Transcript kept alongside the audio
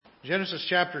Genesis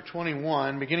chapter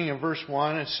 21, beginning in verse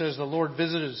 1, it says, "The Lord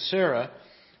visited Sarah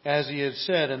as he had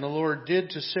said, and the Lord did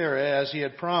to Sarah as he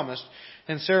had promised.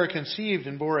 And Sarah conceived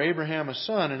and bore Abraham a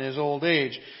son in his old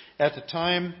age, at the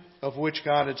time of which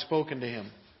God had spoken to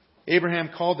him. Abraham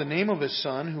called the name of his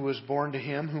son, who was born to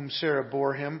him, whom Sarah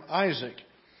bore him, Isaac.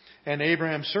 And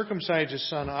Abraham circumcised his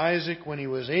son Isaac when he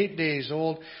was 8 days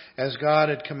old, as God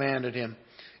had commanded him.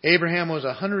 Abraham was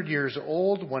 100 years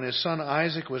old when his son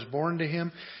Isaac was born to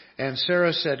him. And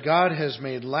Sarah said, 'God has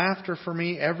made laughter for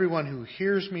me. Everyone who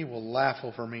hears me will laugh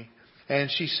over me.'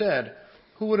 And she said,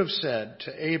 'Who would have said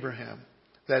to Abraham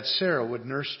that Sarah would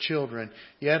nurse children?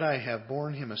 Yet I have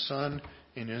borne him a son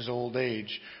in his old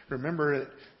age.'" Remember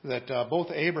that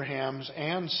both Abraham's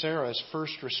and Sarah's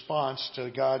first response to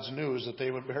God's news that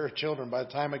they would bear children, by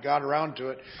the time it got around to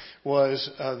it, was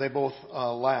they both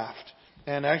laughed.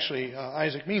 And actually,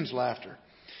 Isaac means laughter.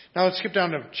 Now let's skip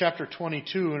down to chapter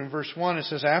 22, and in verse 1 it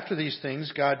says, "After these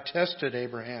things God tested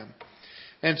Abraham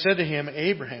and said to him,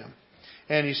 'Abraham.'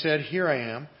 And he said, 'Here I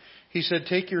am.' He said,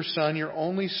 'Take your son, your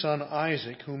only son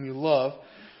Isaac, whom you love,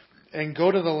 and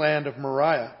go to the land of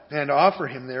Moriah, and offer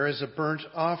him there as a burnt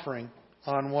offering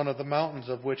on one of the mountains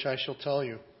of which I shall tell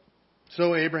you.'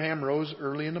 So Abraham rose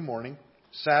early in the morning,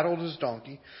 saddled his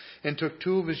donkey, and took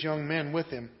 2 of his young men with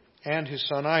him, and his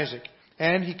son Isaac.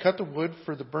 And he cut the wood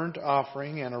for the burnt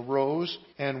offering, and arose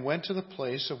and went to the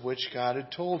place of which God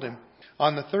had told him.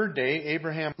 On the 3rd day,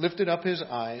 Abraham lifted up his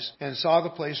eyes and saw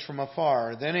the place from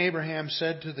afar. Then Abraham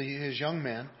said to his young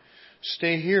men,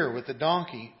 'Stay here with the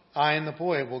donkey. I and the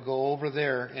boy will go over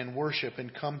there and worship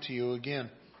and come to you again.'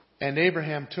 And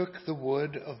Abraham took the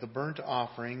wood of the burnt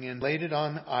offering and laid it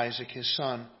on Isaac his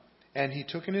son. And he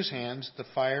took in his hands the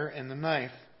fire and the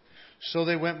knife. So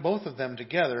they went both of them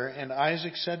together, and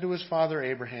Isaac said to his father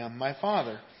Abraham, 'My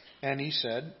father.' And he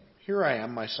said, 'Here I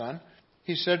am, my son.'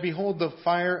 He said, 'Behold the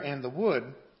fire and the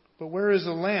wood, but where is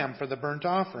the lamb for the burnt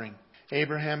offering?'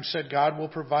 Abraham said, 'God will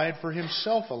provide for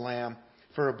himself a lamb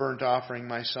for a burnt offering,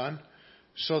 my son.'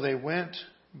 So they went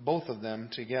both of them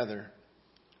together.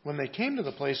 When they came to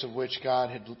the place of which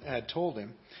God had told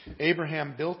him,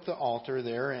 Abraham built the altar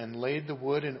there and laid the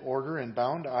wood in order and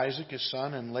bound Isaac his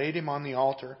son and laid him on the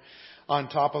altar on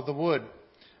top of the wood.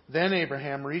 Then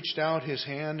Abraham reached out his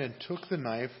hand and took the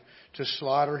knife to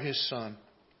slaughter his son.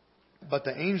 But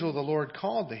the angel of the Lord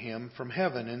called to him from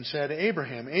heaven and said,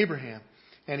 'Abraham, Abraham.'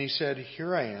 And he said,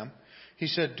 'Here I am.' He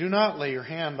said, 'Do not lay your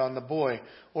hand on the boy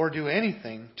or do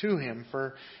anything to him,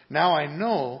 for now I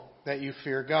know that you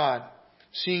fear God,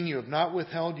 seeing you have not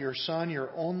withheld your son,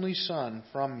 your only son,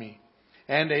 from me.'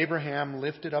 And Abraham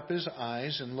lifted up his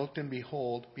eyes and looked, and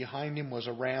behold, behind him was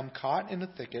a ram caught in a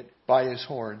thicket by his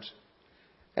horns.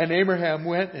 And Abraham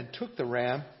went and took the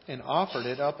ram and offered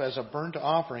it up as a burnt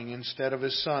offering instead of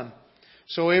his son.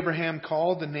 So Abraham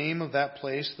called the name of that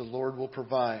place, 'The Lord will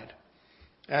provide.'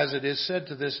 As it is said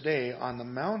to this day, 'On the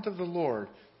mount of the Lord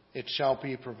it shall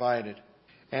be provided.'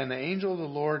 And the angel of the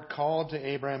Lord called to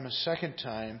Abraham a second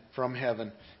time from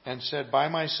heaven and said, 'By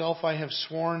myself I have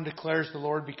sworn, declares the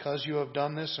Lord, because you have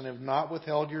done this and have not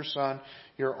withheld your son,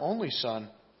 your only son,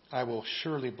 I will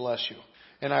surely bless you.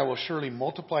 And I will surely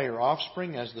multiply your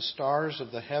offspring as the stars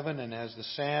of the heaven and as the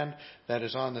sand that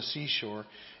is on the seashore.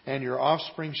 And your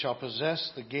offspring shall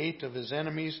possess the gate of his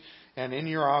enemies, and in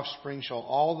your offspring shall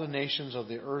all the nations of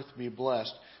the earth be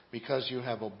blessed, because you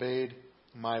have obeyed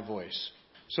my voice.'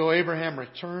 So Abraham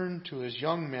returned to his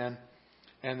young men,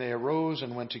 and they arose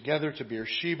and went together to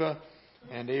Beersheba,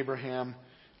 and Abraham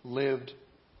lived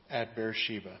at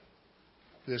Beersheba."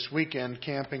 This weekend,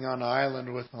 camping on the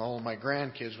island with all of my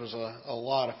grandkids was a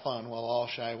lot of fun. Well, all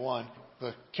shy one.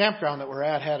 The campground that we're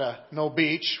at had no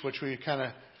beach, which we kind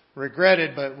of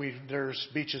regretted, but there's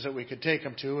beaches that we could take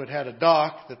them to. It had a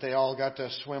dock that they all got to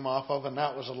swim off of, and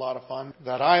that was a lot of fun.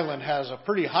 That island has a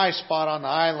pretty high spot on the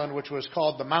island, which was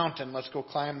called the mountain. Let's go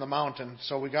climb the mountain.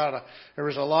 So there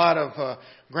was a lot of,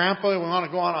 Grandpa, we want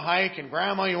to go on a hike, and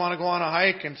Grandma, you want to go on a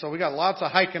hike, and so we got lots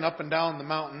of hiking up and down the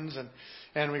mountains,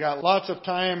 and we got lots of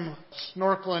time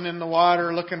snorkeling in the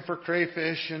water, looking for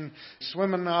crayfish, and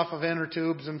swimming off of inner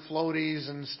tubes and floaties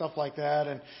and stuff like that.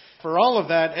 And for all of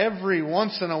that, every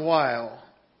once in a while,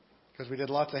 because we did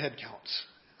lots of head counts.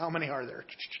 How many are there?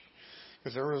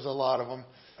 Because there was a lot of them.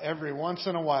 Every once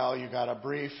in a while, you got a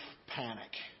brief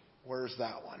panic. Where's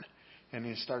that one? And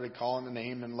you started calling the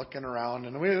name and looking around.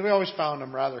 And we always found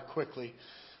them rather quickly.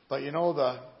 But you know,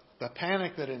 the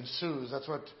panic that ensues, that's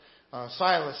what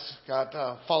Silas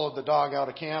followed the dog out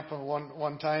of camp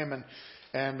one time,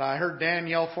 and I heard Dan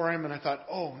yell for him, and I thought,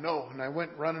 oh no! And I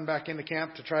went running back into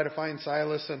camp to try to find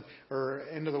Silas or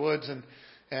into the woods,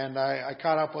 and I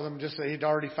caught up with him just that he'd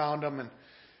already found him,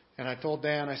 And I told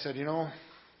Dan, I said,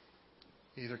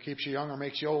 either keeps you young or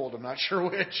makes you old. I'm not sure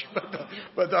which,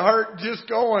 but the heart just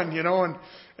going,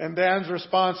 and Dan's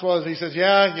response was, he says,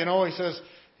 yeah,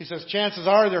 he says, chances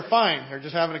are they're fine. They're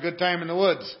just having a good time in the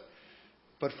woods.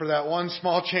 But for that one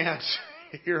small chance,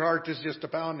 your heart is just a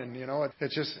pounding,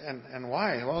 It's just, and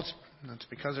why? Well, it's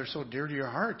because they're so dear to your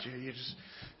heart. You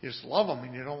just love them,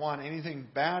 and you don't want anything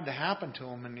bad to happen to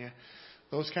them, and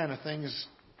those kind of things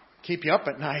keep you up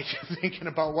at night thinking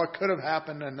about what could have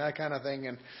happened and that kind of thing.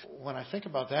 And when I think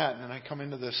about that, and then I come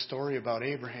into this story about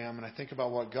Abraham, and I think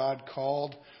about what God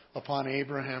called upon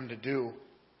Abraham to do,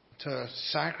 to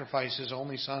sacrifice his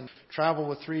only son, travel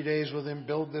with 3 days with him,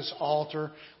 build this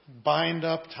altar, bind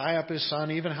up, tie up his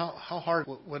son. Even how hard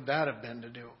would that have been to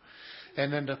do?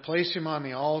 And then to place him on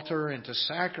the altar and to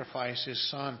sacrifice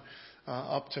his son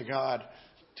up to God.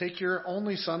 Take your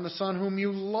only son, the son whom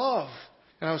you love.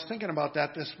 And I was thinking about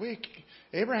that this week.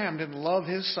 Abraham didn't love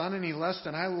his son any less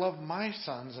than I love my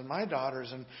sons and my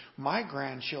daughters and my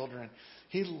grandchildren.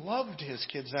 He loved his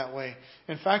kids that way.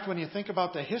 In fact, when you think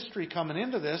about the history coming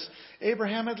into this,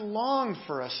 Abraham had longed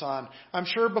for a son. I'm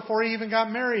sure before he even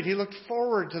got married, he looked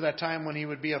forward to that time when he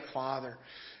would be a father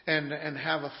and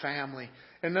have a family.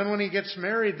 And then when he gets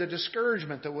married, the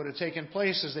discouragement that would have taken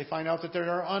place as they find out that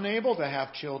they're unable to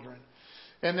have children.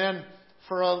 And then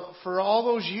for all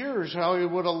those years, how he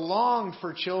would have longed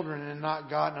for children and not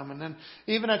gotten them. And then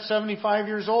even at 75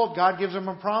 years old, God gives him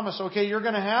a promise. Okay, you're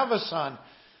going to have a son.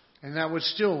 And that would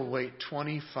still wait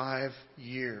 25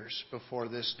 years before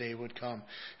this day would come.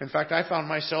 In fact, I found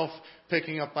myself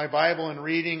picking up my Bible and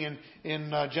reading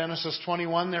in Genesis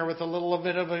 21 there with a little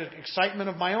bit of an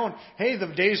excitement of my own. Hey, the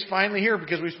day's finally here,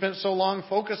 because we spent so long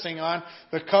focusing on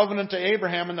the covenant to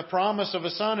Abraham and the promise of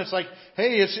a son. It's like,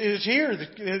 hey, it's here.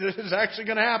 It's actually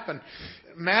going to happen.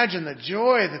 Imagine the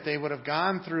joy that they would have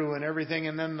gone through and everything,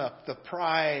 and then the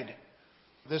pride.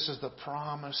 This is the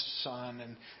promised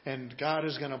son, and God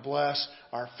is going to bless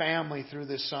our family through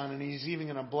this son, and He's even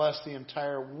going to bless the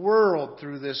entire world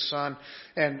through this son.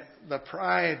 And the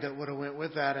pride that would have went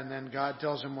with that, and then God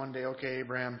tells him one day, okay,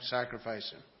 Abraham, sacrifice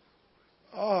him.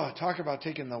 Oh, talk about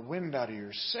taking the wind out of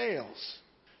your sails.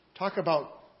 Talk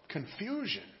about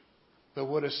confusion that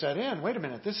would have set in. Wait a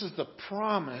minute, this is the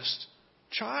promised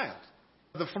child.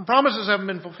 The promises haven't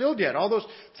been fulfilled yet. All those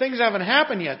things haven't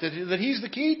happened yet that He's the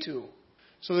key to.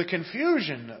 So the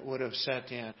confusion that would have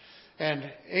set in.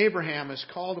 And Abraham is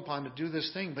called upon to do this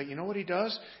thing. But you know what he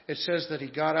does? It says that he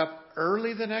got up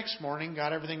early the next morning,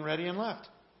 got everything ready, and left.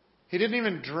 He didn't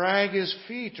even drag his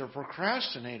feet or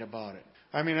procrastinate about it.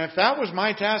 I mean, if that was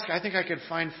my task, I think I could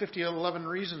find 11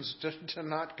 reasons to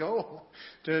not go.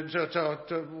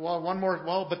 One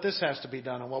more, but this has to be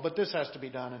done. And but this has to be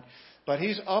done. But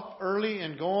he's up early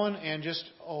and going and just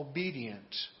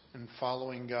obedient and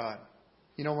following God.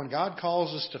 When God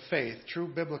calls us to faith, true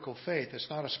biblical faith, it's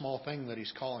not a small thing that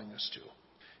He's calling us to.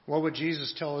 What would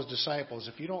Jesus tell His disciples?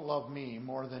 If you don't love me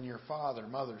more than your father,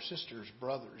 mother, sisters,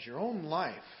 brothers, your own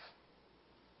life,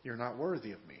 you're not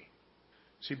worthy of me.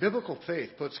 See, biblical faith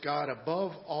puts God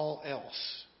above all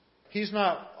else. He's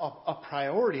not a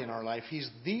priority in our life. He's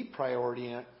the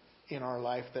priority in our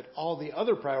life that all the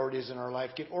other priorities in our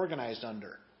life get organized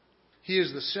under. He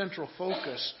is the central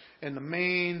focus and the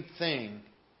main thing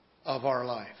of our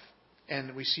life.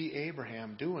 And we see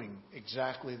Abraham doing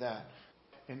exactly that.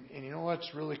 And you know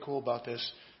what's really cool about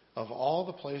this? Of all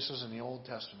the places in the Old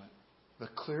Testament, the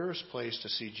clearest place to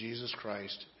see Jesus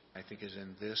Christ, I think, is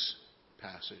in this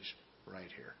passage right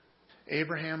here.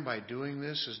 Abraham, by doing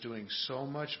this, is doing so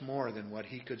much more than what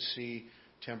he could see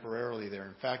temporarily there.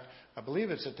 In fact, I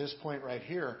believe it's at this point right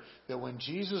here that when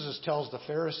Jesus tells the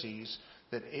Pharisees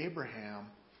that Abraham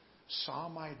saw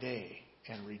my day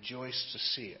and rejoiced to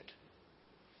see it,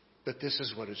 that this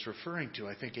is what it's referring to.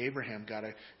 I think Abraham got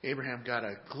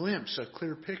a glimpse, a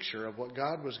clear picture of what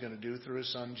God was going to do through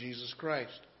His Son, Jesus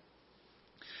Christ.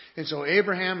 And so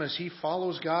Abraham, as he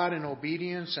follows God in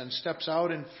obedience and steps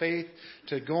out in faith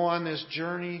to go on this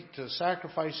journey to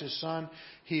sacrifice his son,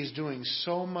 he's doing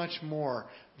so much more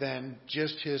than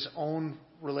just his own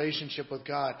relationship with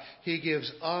God. He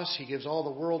gives all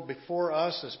the world before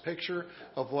us this picture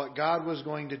of what God was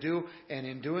going to do. And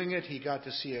in doing it, he got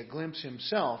to see a glimpse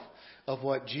himself of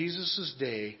what Jesus'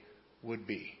 day would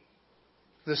be.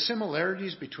 The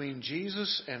similarities between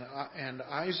Jesus and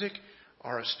Isaac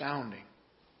are astounding.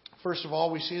 First of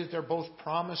all, we see that they're both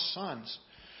promised sons.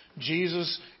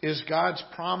 Jesus is God's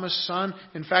promised son.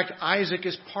 In fact, Isaac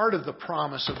is part of the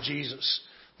promise of Jesus.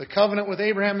 The covenant with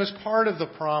Abraham is part of the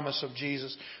promise of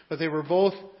Jesus. But they were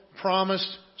both promised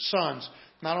sons.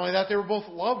 Not only that, they were both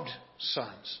loved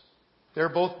sons. They were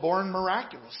both born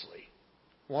miraculously.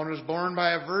 One was born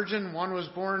by a virgin. One was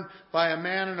born by a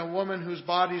man and a woman whose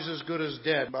body's as good as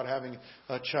dead about having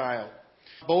a child.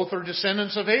 Both are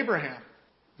descendants of Abraham,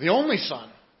 the only son.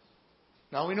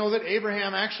 Now we know that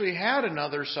Abraham actually had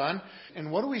another son. And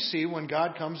what do we see when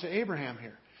God comes to Abraham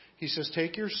here? He says,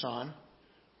 take your son,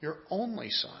 your only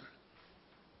son.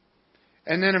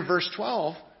 And then in verse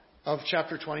 12 of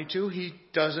chapter 22, he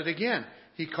does it again.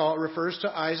 He refers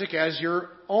to Isaac as your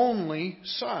only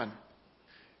son.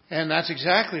 And that's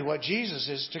exactly what Jesus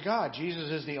is to God. Jesus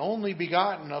is the only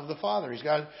begotten of the Father. He's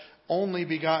God's only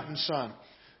begotten Son.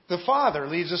 The Father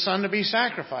leads the Son to be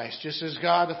sacrificed, just as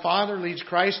God the Father leads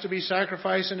Christ to be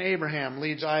sacrificed and Abraham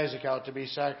leads Isaac out to be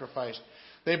sacrificed.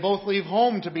 They both leave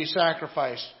home to be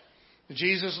sacrificed.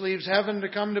 Jesus leaves heaven to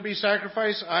come to be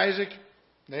sacrificed. Isaac,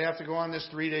 they have to go on this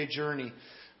 3-day journey.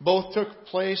 Both took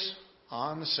place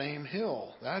on the same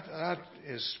hill. That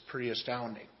is pretty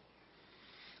astounding.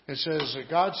 It says,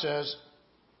 God says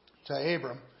to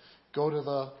Abram, go to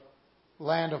the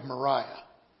land of Moriah.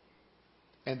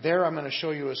 And there I'm going to show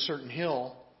you a certain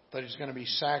hill that he's going to be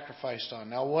sacrificed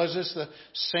on. Now, was this the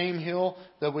same hill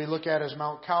that we look at as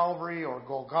Mount Calvary or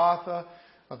Golgotha,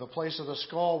 or the place of the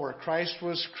skull where Christ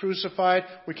was crucified?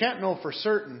 We can't know for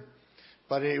certain,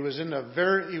 but he was in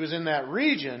that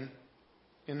region,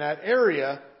 in that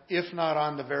area, if not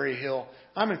on the very hill.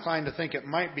 I'm inclined to think it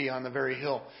might be on the very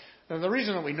hill. Now, the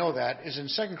reason that we know that is in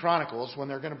 2 Chronicles when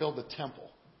they're going to build the temple.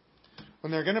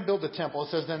 When they're going to build the temple,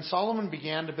 it says, then Solomon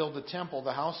began to build the temple,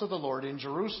 the house of the Lord in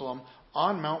Jerusalem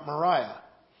on Mount Moriah,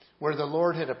 where the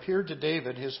Lord had appeared to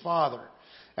David, his father,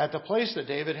 at the place that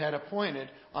David had appointed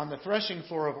on the threshing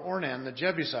floor of Ornan the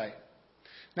Jebusite.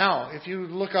 Now, if you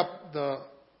look up the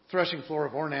threshing floor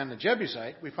of Ornan the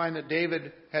Jebusite, we find that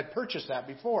David had purchased that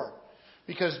before.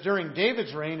 Because during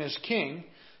David's reign as king,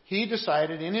 he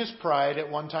decided in his pride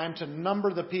at one time to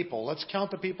number the people. Let's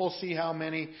count the people, see how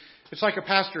many. It's like a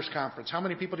pastor's conference. How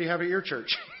many people do you have at your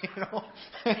church?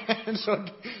 And so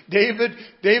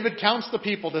David counts the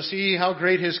people to see how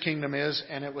great his kingdom is,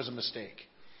 and it was a mistake.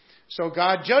 So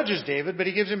God judges David, but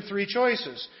he gives him 3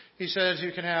 choices. He says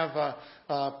you can have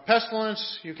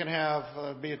pestilence, you can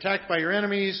have be attacked by your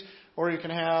enemies, or you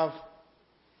can have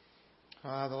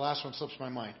the last one slips my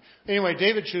mind. Anyway,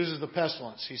 David chooses the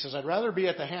pestilence. He says, I'd rather be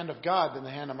at the hand of God than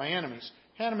the hand of my enemies.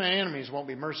 The hand of my enemies won't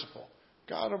be merciful.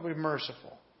 God will be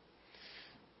merciful.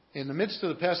 In the midst of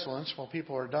the pestilence, while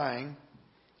people are dying,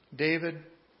 David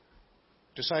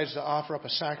decides to offer up a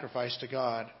sacrifice to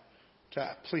God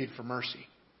to plead for mercy.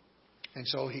 And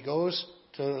so he goes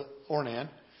to Ornan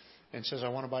and says, I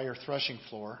want to buy your threshing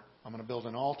floor. I'm going to build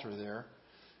an altar there.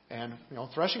 And,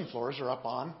 threshing floors are up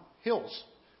on hills.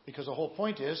 Because the whole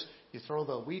point is, you throw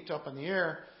the wheat up in the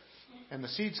air, and the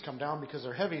seeds come down because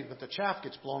they're heavy, but the chaff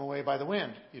gets blown away by the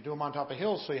wind. You do them on top of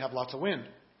hills so you have lots of wind.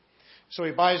 So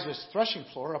he buys this threshing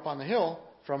floor up on the hill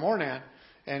from Ornan,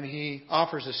 and he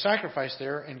offers a sacrifice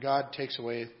there, and God takes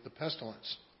away the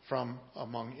pestilence from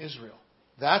among Israel.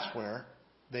 That's where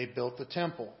they built the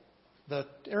temple. The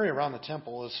area around the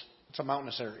temple it's a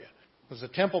mountainous area. Was the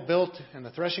temple built and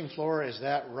the threshing floor, is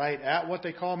that right at what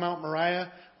they call Mount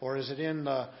Moriah? Or is it in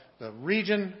the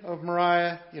region of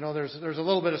Moriah? There's a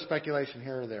little bit of speculation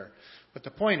here or there. But the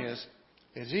point is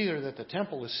either that the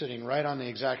temple is sitting right on the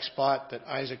exact spot that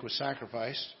Isaac was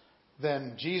sacrificed,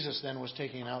 then Jesus then was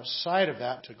taken outside of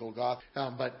that to Golgotha.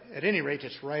 But at any rate,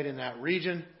 it's right in that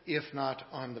region, if not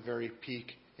on the very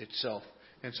peak itself.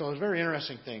 And so it's a very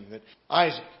interesting thing that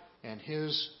Isaac and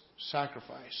his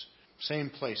sacrifice,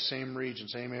 same place, same region,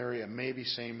 same area, maybe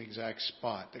same exact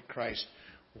spot that Christ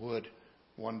would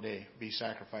one day be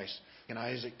sacrificed. And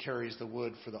Isaac carries the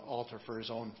wood for the altar for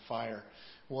his own fire.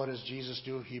 What does Jesus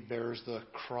do? He bears the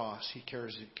cross. He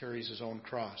carries his own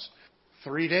cross.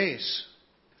 3 days.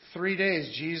 3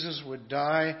 days Jesus would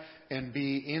die and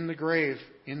be in the grave,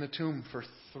 in the tomb for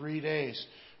 3 days.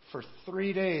 For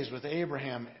 3 days with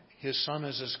Abraham, his son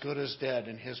is as good as dead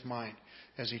in his mind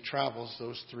as he travels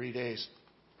those 3 days.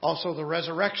 Also the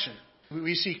resurrection.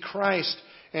 We see Christ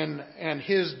and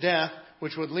his death,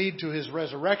 which would lead to his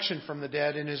resurrection from the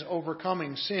dead and his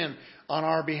overcoming sin on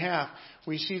our behalf.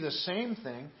 We see the same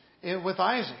thing with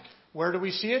Isaac. Where do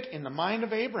we see it? In the mind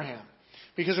of Abraham.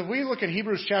 Because if we look at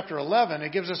Hebrews chapter 11,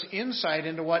 it gives us insight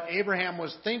into what Abraham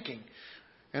was thinking.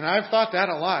 And I've thought that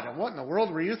a lot. And what in the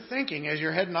world were you thinking as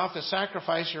you're heading off to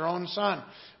sacrifice your own son?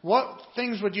 What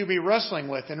things would you be wrestling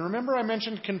with? And remember I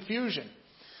mentioned confusion.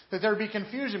 That there would be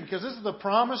confusion because this is the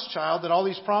promised child, that all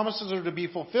these promises are to be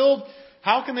fulfilled.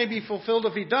 How can they be fulfilled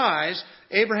if he dies?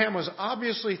 Abraham was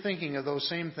obviously thinking of those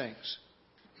same things.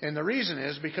 And the reason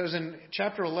is because in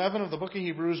chapter 11 of the book of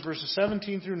Hebrews, verses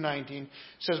 17 through 19, it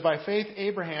says, "By faith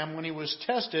Abraham, when he was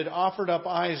tested, offered up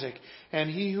Isaac, and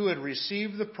he who had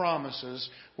received the promises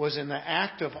was in the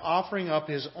act of offering up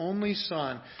his only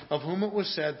son, of whom it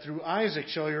was said, 'Through Isaac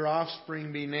shall your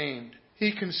offspring be named.'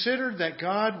 He considered that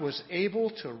God was able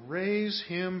to raise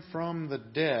him from the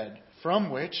dead,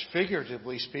 from which,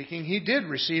 figuratively speaking, he did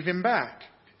receive him back."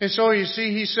 And so you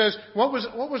see, he says, what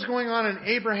was going on in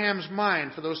Abraham's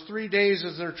mind for those 3 days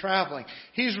as they're traveling?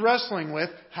 He's wrestling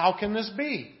with, how can this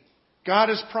be? God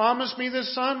has promised me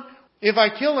this son. If I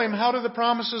kill him, how do the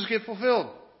promises get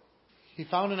fulfilled? He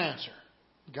found an answer.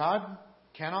 God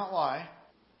cannot lie,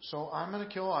 so I'm going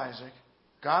to kill Isaac.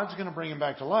 God's going to bring him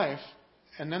back to life,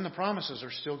 and then the promises are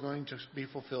still going to be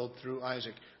fulfilled through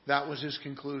Isaac. That was his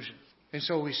conclusion. And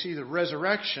so we see the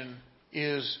resurrection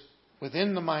is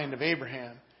within the mind of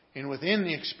Abraham and within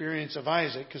the experience of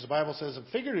Isaac, because the Bible says that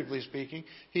figuratively speaking,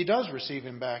 he does receive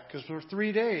him back. Because for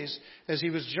 3 days, as he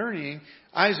was journeying,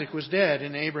 Isaac was dead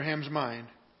in Abraham's mind.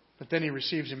 But then he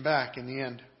receives him back in the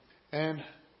end. And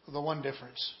the one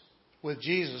difference, with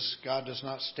Jesus, God does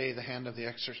not stay the hand of the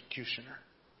executioner.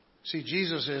 See,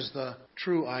 Jesus is the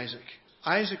true Isaac.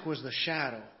 Isaac was the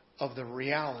shadow of the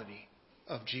reality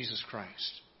of Jesus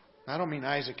Christ. I don't mean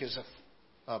Isaac is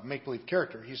a make-believe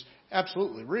character. He's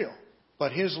absolutely real.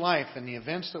 But his life and the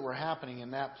events that were happening in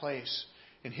that place,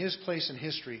 in his place in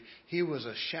history, he was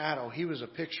a shadow. He was a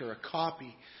picture, a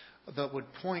copy that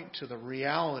would point to the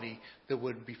reality that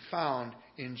would be found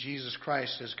in Jesus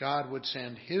Christ as God would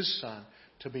send his son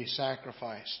to be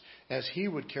sacrificed, as he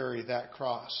would carry that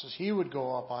cross, as he would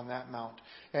go up on that mount,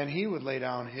 and he would lay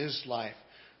down his life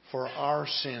for our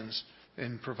sins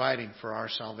in providing for our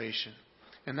salvation.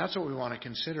 And that's what we want to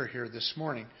consider here this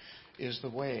morning, is the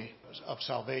way of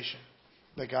salvation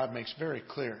that God makes very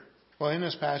clear. Well, in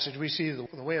this passage, we see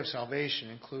the way of salvation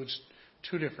includes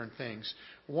two different things.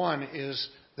 One is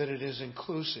that it is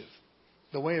inclusive.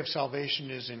 The way of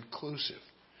salvation is inclusive.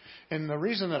 And the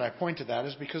reason that I point to that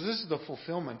is because this is the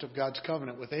fulfillment of God's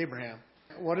covenant with Abraham.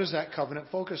 What does that covenant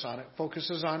focus on? It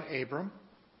focuses on Abram,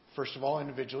 first of all,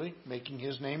 individually, making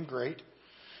his name great.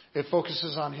 It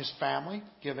focuses on his family,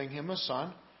 giving him a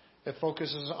son. It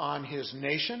focuses on his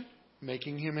nation,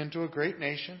 making him into a great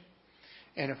nation.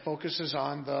 And it focuses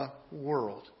on the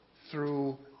world.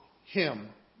 Through him,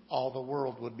 all the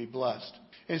world would be blessed.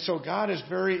 And so God is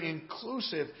very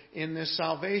inclusive in this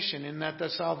salvation, in that the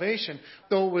salvation,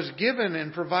 though it was given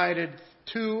and provided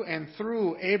to and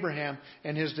through Abraham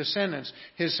and his descendants,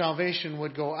 his salvation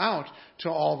would go out to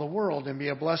all the world and be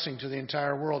a blessing to the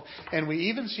entire world. And we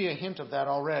even see a hint of that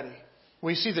already.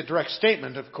 We see the direct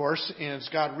statement, of course, as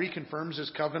God reconfirms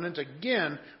his covenant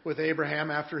again with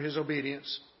Abraham after his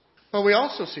obedience. But we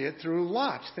also see it through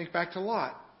Lot. Think back to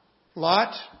Lot.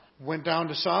 Lot went down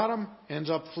to Sodom, ends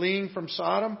up fleeing from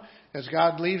Sodom, as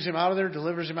God leaves him out of there,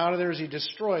 delivers him out of there as he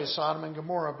destroys Sodom and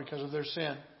Gomorrah because of their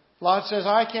sin. Lot says,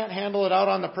 I can't handle it out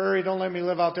on the prairie. Don't let me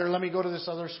live out there. Let me go to this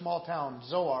other small town,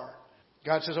 Zoar.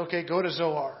 God says, okay, go to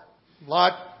Zoar.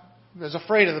 Lot is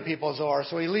afraid of the people of Zoar,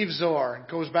 so he leaves Zoar and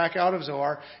goes back out of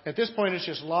Zoar. At this point, it's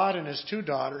just Lot and his 2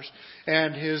 daughters.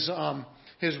 And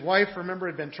his wife, remember,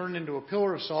 had been turned into a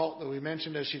pillar of salt that we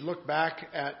mentioned as she looked back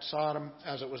at Sodom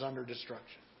as it was under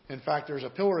destruction. In fact, there's a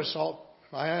pillar of salt,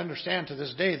 I understand to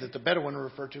this day, that the Bedouin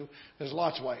refer to as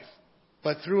Lot's wife.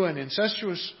 But through an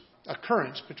incestuous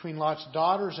occurrence between Lot's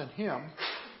daughters and him,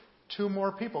 2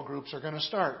 more people groups are going to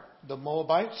start. The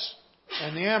Moabites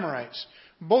and the Amorites.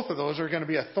 Both of those are going to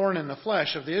be a thorn in the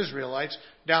flesh of the Israelites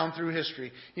down through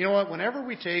history. You know what? Whenever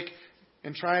we take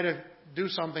and try to do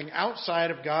something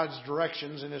outside of God's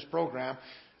directions in his program,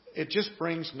 it just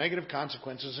brings negative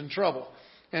consequences and trouble.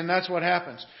 And that's what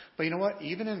happens. But you know what?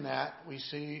 Even in that, we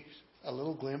see a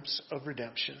little glimpse of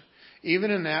redemption. Even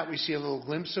in that, we see a little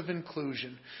glimpse of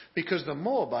inclusion. Because the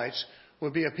Moabites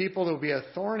would be a people that would be a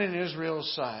thorn in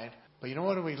Israel's side. But you know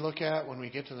what do we look at when we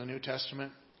get to the New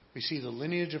Testament? We see the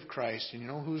lineage of Christ. And you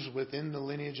know who's within the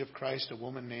lineage of Christ? A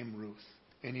woman named Ruth.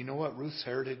 And you know what Ruth's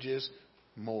heritage is?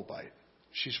 Moabite.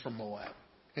 She's from Moab.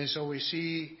 And so we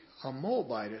see a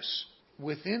Moabitess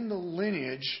within the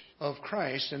lineage of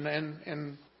Christ.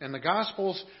 And the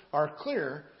Gospels are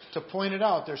clear to point it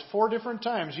out. There's 4 different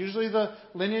times. Usually the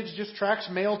lineage just tracks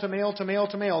male to male to male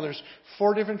to male. There's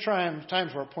 4 different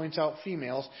times where it points out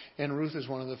females, and Ruth is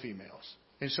one of the females.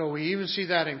 And so we even see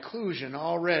that inclusion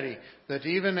already, that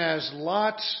even as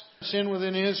Lot's sin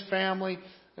within his family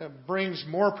brings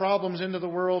more problems into the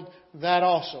world, that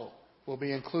also will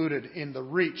be included in the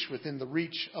reach, within the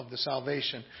reach of the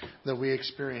salvation that we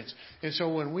experience. And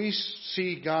so when we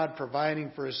see God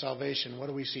providing for His salvation, what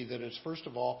do we see? That it's, first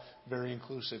of all, very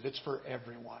inclusive. It's for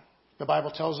everyone. The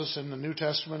Bible tells us in the New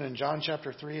Testament, in John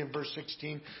chapter 3 and verse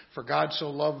 16, "For God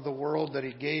so loved the world that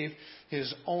He gave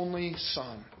His only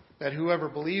Son, that whoever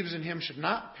believes in Him should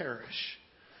not perish,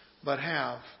 but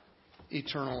have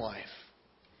eternal life."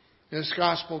 This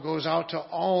gospel goes out to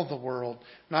all the world,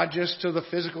 not just to the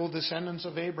physical descendants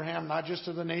of Abraham, not just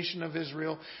to the nation of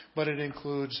Israel, but it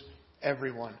includes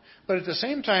everyone. But at the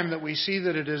same time that we see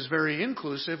that it is very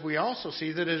inclusive, we also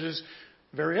see that it is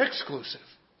very exclusive.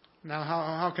 Now,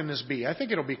 how can this be? I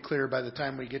think it'll be clear by the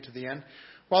time we get to the end.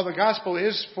 While the gospel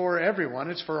is for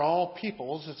everyone, it's for all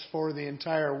peoples, it's for the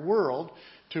entire world,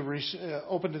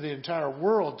 open to the entire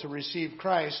world to receive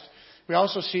Christ, we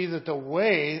also see that the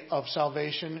way of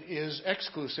salvation is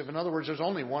exclusive. In other words, there's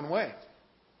only one way.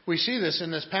 We see this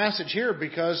in this passage here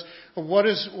because what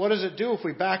does it do if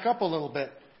we back up a little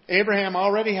bit? Abraham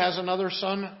already has another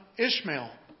son,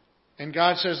 Ishmael. And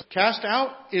God says, "Cast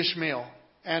out Ishmael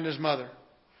and his mother."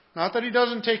 Not that He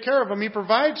doesn't take care of them. He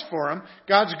provides for them.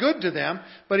 God's good to them.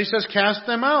 But He says, cast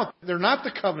them out. They're not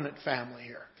the covenant family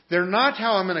here. They're not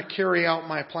how I'm going to carry out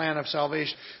my plan of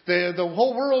salvation. The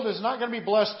whole world is not going to be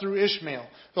blessed through Ishmael.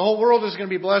 The whole world is going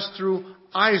to be blessed through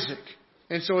Isaac.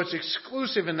 And so it's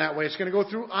exclusive in that way. It's going to go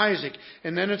through Isaac.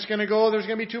 And then there's going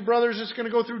to be two brothers. It's going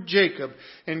to go through Jacob.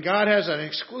 And God has an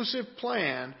exclusive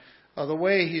plan of the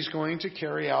way He's going to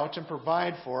carry out and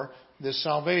provide for this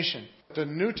salvation. The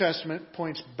New Testament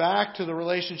points back to the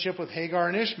relationship with Hagar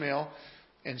and Ishmael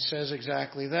and says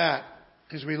exactly that.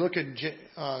 As we look at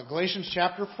Galatians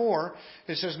chapter 4,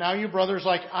 it says, "Now you brothers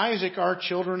like Isaac are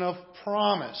children of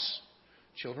promise."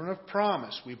 Children of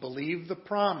promise. We believe the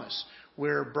promise.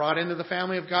 We're brought into the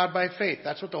family of God by faith.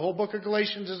 That's what the whole book of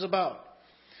Galatians is about.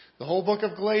 The whole book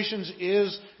of Galatians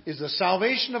is the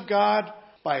salvation of God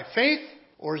by faith,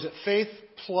 or is it faith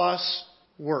plus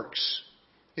works?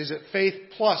 Is it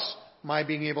faith plus my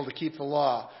being able to keep the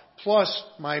law, plus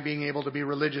my being able to be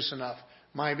religious enough,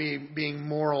 my being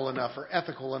moral enough or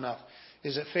ethical enough?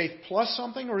 Is it faith plus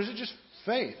something, or is it just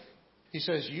faith? He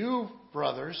says, "You,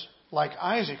 brothers, like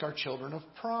Isaac, are children of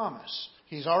promise."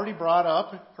 He's already brought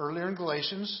up, earlier in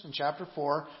Galatians, in chapter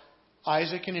 4,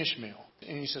 Isaac and Ishmael.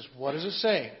 And he says, what does it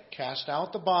say? Cast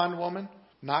out the bondwoman,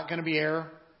 not going to be heir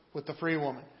with the free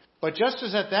woman. But just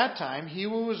as at that time, he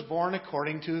who was born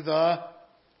according to the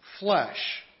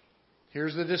flesh.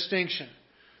 Here's the distinction.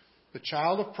 The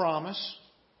child of promise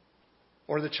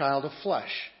or the child of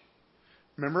flesh.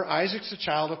 Remember, Isaac's the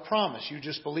child of promise. You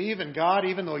just believe in God,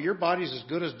 even though your body's as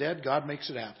good as dead, God makes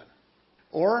it happen.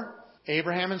 Or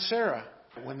Abraham and Sarah,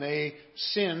 when they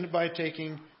sinned by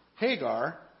taking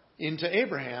Hagar into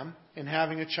Abraham and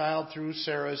having a child through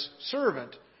Sarah's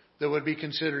servant that would be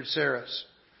considered Sarah's.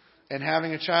 And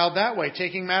having a child that way,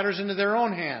 taking matters into their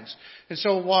own hands. And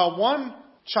so while one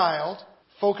child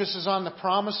focuses on the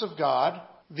promise of God,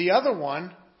 the other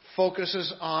one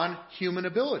focuses on human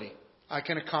ability. I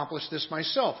can accomplish this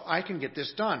myself. I can get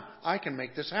this done. I can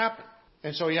make this happen.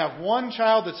 And so you have one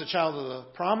child that's a child of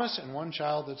the promise and one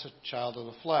child that's a child of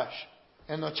the flesh.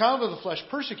 And the child of the flesh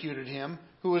persecuted him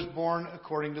who was born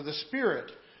according to the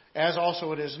Spirit, as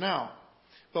also it is now.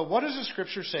 But what does the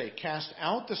Scripture say? Cast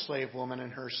out the slave woman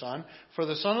and her son, for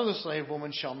the son of the slave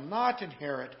woman shall not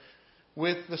inherit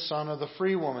with the son of the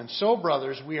free woman. So,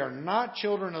 brothers, we are not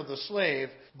children of the slave,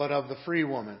 but of the free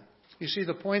woman. You see,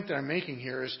 the point that I'm making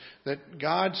here is that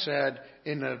God said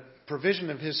in the provision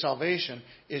of His salvation,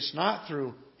 it's not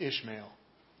through Ishmael,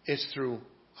 it's through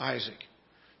Isaac.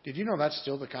 Did you know that's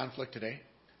still the conflict today?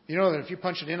 You know that if you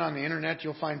punch it in on the internet,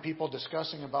 you'll find people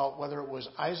discussing about whether it was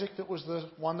Isaac that was the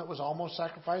one that was almost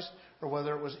sacrificed, or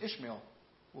whether it was Ishmael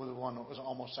was the one that was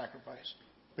almost sacrificed.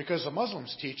 Because the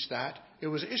Muslims teach that it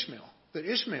was Ishmael, that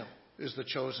Ishmael is the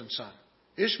chosen son.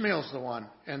 Ishmael's the one,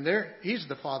 and he's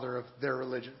the father of their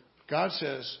religion. God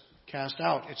says, cast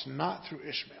out. It's not through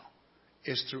Ishmael.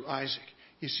 It's through Isaac.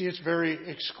 You see, it's very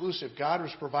exclusive. God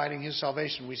was providing His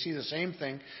salvation. We see the same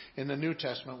thing in the New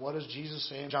Testament. What does Jesus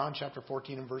say in John chapter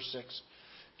 14 and verse 6?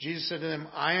 Jesus said to them,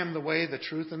 I am the way, the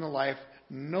truth, and the life.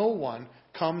 No one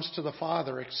comes to the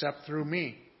Father except through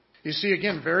me. You see,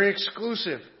 again, very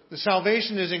exclusive. The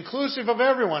salvation is inclusive of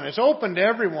everyone. It's open to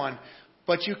everyone.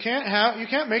 But you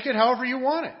can't make it however you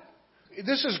want it.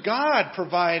 This is God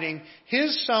providing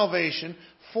His salvation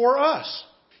for us.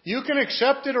 You can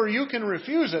accept it or you can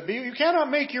refuse it, but you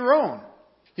cannot make your own.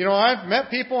 You know, I've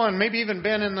met people and maybe even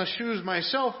been in the shoes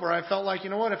myself where I felt like, you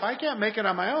know what, if I can't make it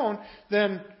on my own,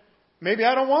 then maybe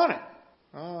I don't want it.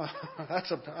 Oh,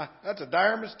 that's a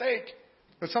dire mistake.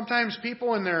 But sometimes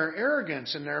people in their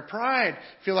arrogance and their pride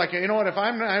feel like, you know what, if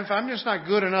I'm just not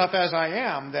good enough as I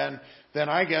am, then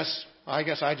I guess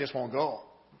I just won't go.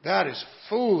 That is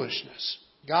foolishness.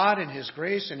 God in His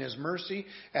grace and His mercy,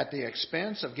 at the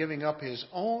expense of giving up His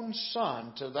own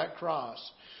Son to that cross,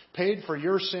 paid for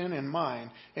your sin and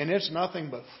mine, and it's nothing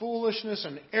but foolishness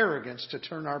and arrogance to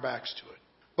turn our backs to it.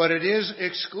 But it is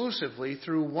exclusively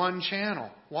through one channel.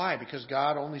 Why? Because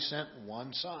God only sent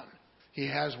one Son. He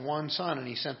has one Son, and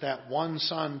He sent that one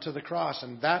Son to the cross,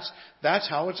 and that's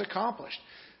how it's accomplished.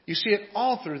 You see it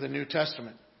all through the New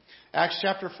Testament. Acts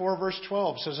chapter 4 verse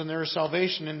 12 says, "And there is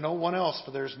salvation in no one else,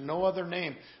 for there is no other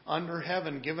name under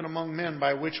heaven given among men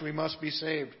by which we must be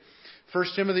saved."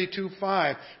 1 Timothy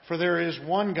 2:5, "For there is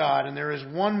one God, and there is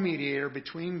one mediator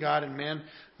between God and man,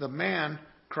 the man,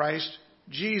 Christ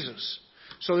Jesus."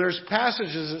 So there's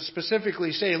passages that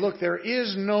specifically say, look, there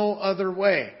is no other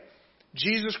way.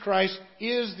 Jesus Christ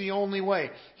is the only way.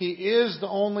 He is the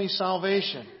only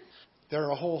salvation. There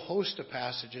are a whole host of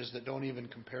passages that don't even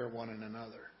compare one in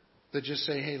another. That just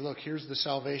say, hey, look, here's the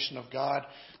salvation of God,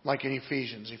 like in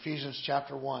Ephesians. Ephesians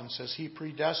chapter 1 says, "He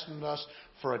predestined us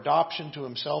for adoption to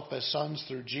Himself as sons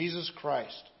through Jesus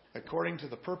Christ, according to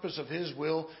the purpose of His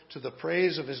will, to the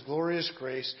praise of His glorious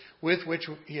grace, with which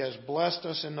He has blessed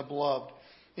us in the beloved.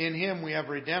 In Him we have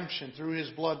redemption through His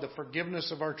blood, the forgiveness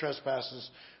of our trespasses,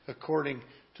 according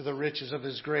to the riches of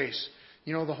His grace."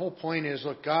 You know, the whole point is,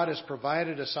 look, God has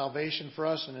provided a salvation for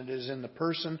us, and it is in the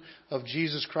person of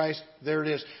Jesus Christ. There it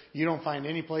is. You don't find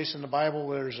any place in the Bible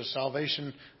where there's a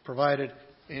salvation provided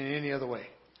in any other way.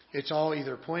 It's all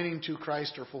either pointing to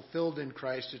Christ or fulfilled in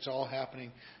Christ. It's all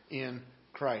happening in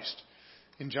Christ.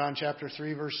 In John chapter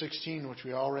 3, verse 16, which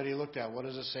we already looked at, what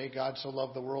does it say? God so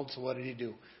loved the world, so what did He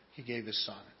do? He gave His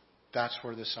Son. That's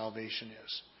where the salvation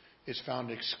is. It's found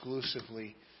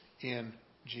exclusively in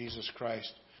Jesus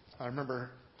Christ. I remember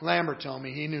Lambert telling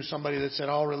me he knew somebody that said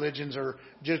all religions are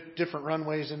just different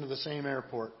runways into the same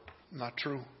airport. Not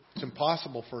true. It's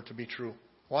impossible for it to be true.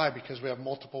 Why? Because we have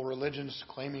multiple religions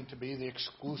claiming to be the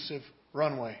exclusive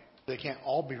runway. They can't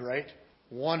all be right.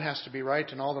 One has to be right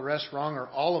and all the rest wrong, or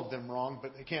all of them wrong,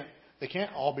 but they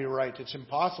can't all be right. It's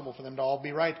impossible for them to all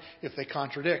be right if they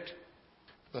contradict.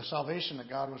 The salvation that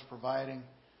God was providing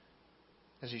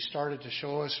as He started to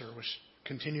show us, or was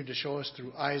continued to show us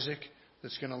through Isaac,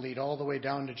 that's going to lead all the way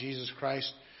down to Jesus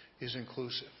Christ, is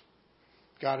inclusive.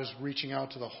 God is reaching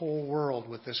out to the whole world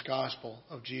with this gospel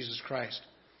of Jesus Christ.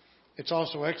 It's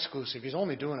also exclusive. He's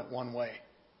only doing it one way.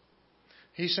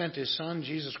 He sent His Son,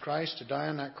 Jesus Christ, to die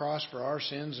on that cross for our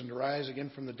sins and to rise again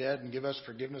from the dead and give us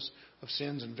forgiveness of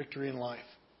sins and victory in life.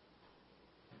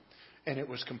 And it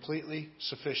was completely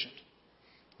sufficient.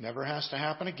 Never has to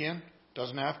happen again.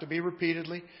 Doesn't have to be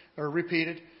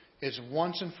repeated. It's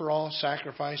once and for all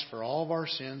sacrifice for all of our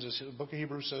sins, as the book of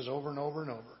Hebrews says over and over and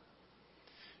over.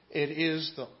 It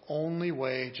is the only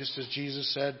way, just as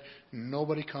Jesus said,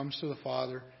 nobody comes to the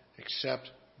Father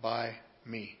except by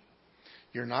me.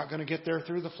 You're not going to get there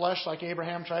through the flesh like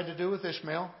Abraham tried to do with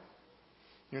Ishmael.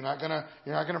 You're not going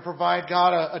to provide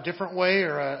God a different way,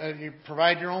 or you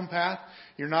provide your own path.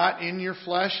 You're not in your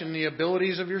flesh and the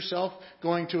abilities of yourself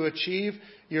going to achieve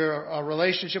your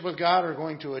relationship with God, or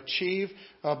going to achieve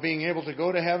being able to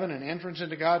go to heaven and entrance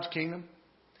into God's kingdom.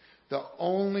 The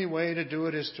only way to do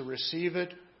it is to receive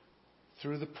it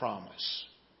through the promise,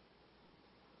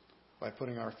 by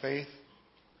putting our faith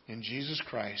in Jesus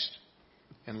Christ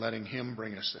and letting Him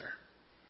bring us there.